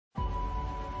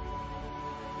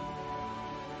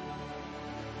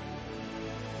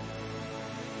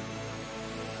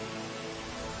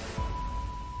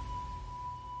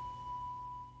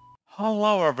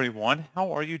Hello everyone,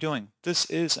 how are you doing? This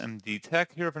is MD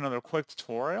Tech here with another quick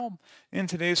tutorial. In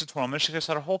today's tutorial, I'm going to show you guys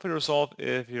how to hopefully resolve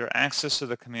if your access to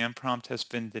the command prompt has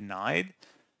been denied.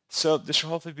 So this should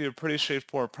hopefully be a pretty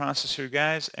straightforward process here,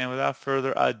 guys, and without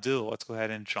further ado, let's go ahead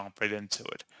and jump right into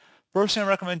it. First thing I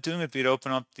recommend doing would be to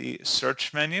open up the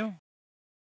search menu,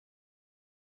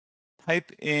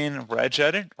 type in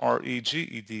Regedit,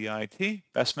 R-E-G-E-D-I-T.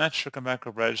 Best match should come back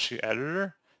with Registry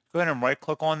Editor. Go ahead and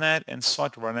right-click on that and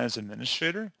select Run as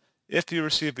Administrator. If you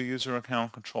receive a user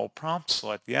account control prompt,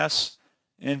 select Yes.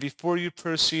 And before you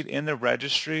proceed in the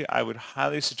registry, I would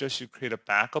highly suggest you create a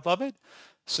backup of it.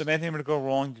 So if anything were to go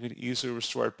wrong, you could easily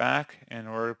restore it back. In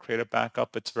order to create a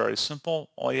backup, it's very simple.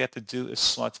 All you have to do is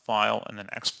select File and then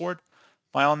Export.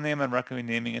 File name, I'd recommend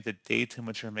naming it the date in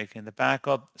which you're making the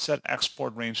backup. Set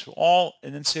export range to all,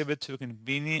 and then save it to a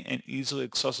convenient and easily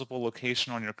accessible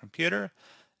location on your computer.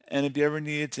 And if you ever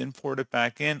needed to import it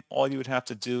back in, all you would have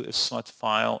to do is select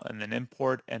File and then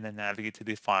Import and then navigate to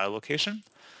the file location.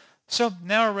 So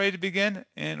now we're ready to begin,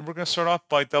 and we're going to start off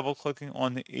by double-clicking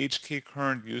on the HK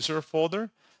Current User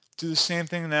folder. Do the same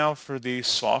thing now for the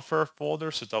software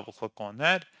folder, so double-click on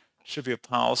that. Should be a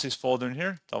Policies folder in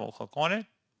here, double-click on it.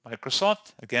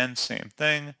 Microsoft, again, same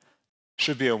thing.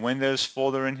 Should be a Windows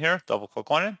folder in here, double-click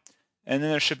on it. And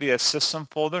then there should be a System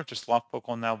folder, just left-click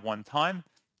on that one time.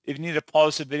 If you need to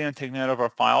pause the video and take note of our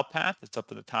file path, it's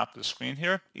up at the top of the screen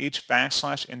here. Each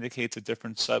backslash indicates a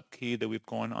different subkey that we've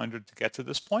gone under to get to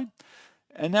this point.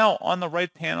 And now on the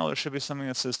right panel, there should be something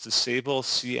that says Disable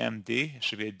CMD. It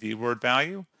should be a D-word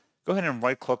value. Go ahead and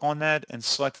right-click on that and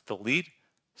select Delete.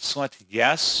 Select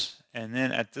Yes. And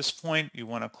then at this point, you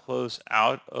want to close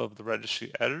out of the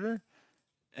Registry Editor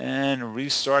and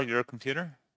restart your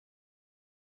computer.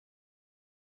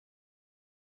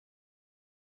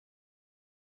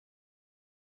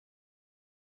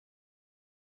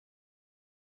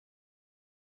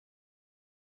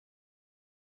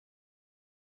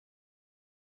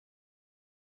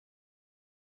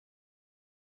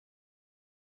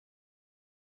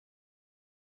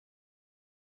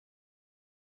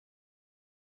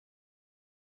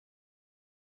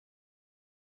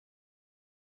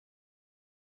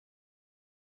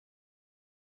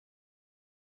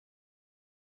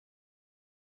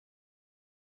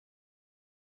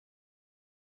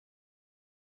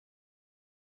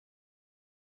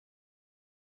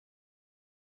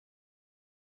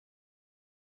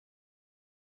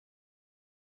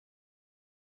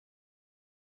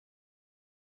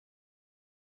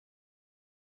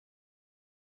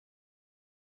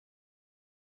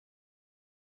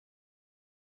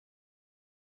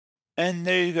 And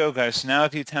there you go, guys. Now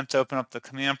if you attempt to open up the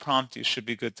command prompt, you should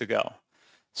be good to go.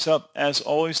 So as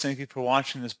always, thank you for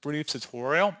watching this brief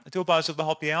tutorial. I do hope I was able to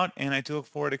help you out, and I do look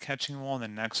forward to catching you all in the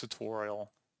next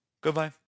tutorial. Goodbye.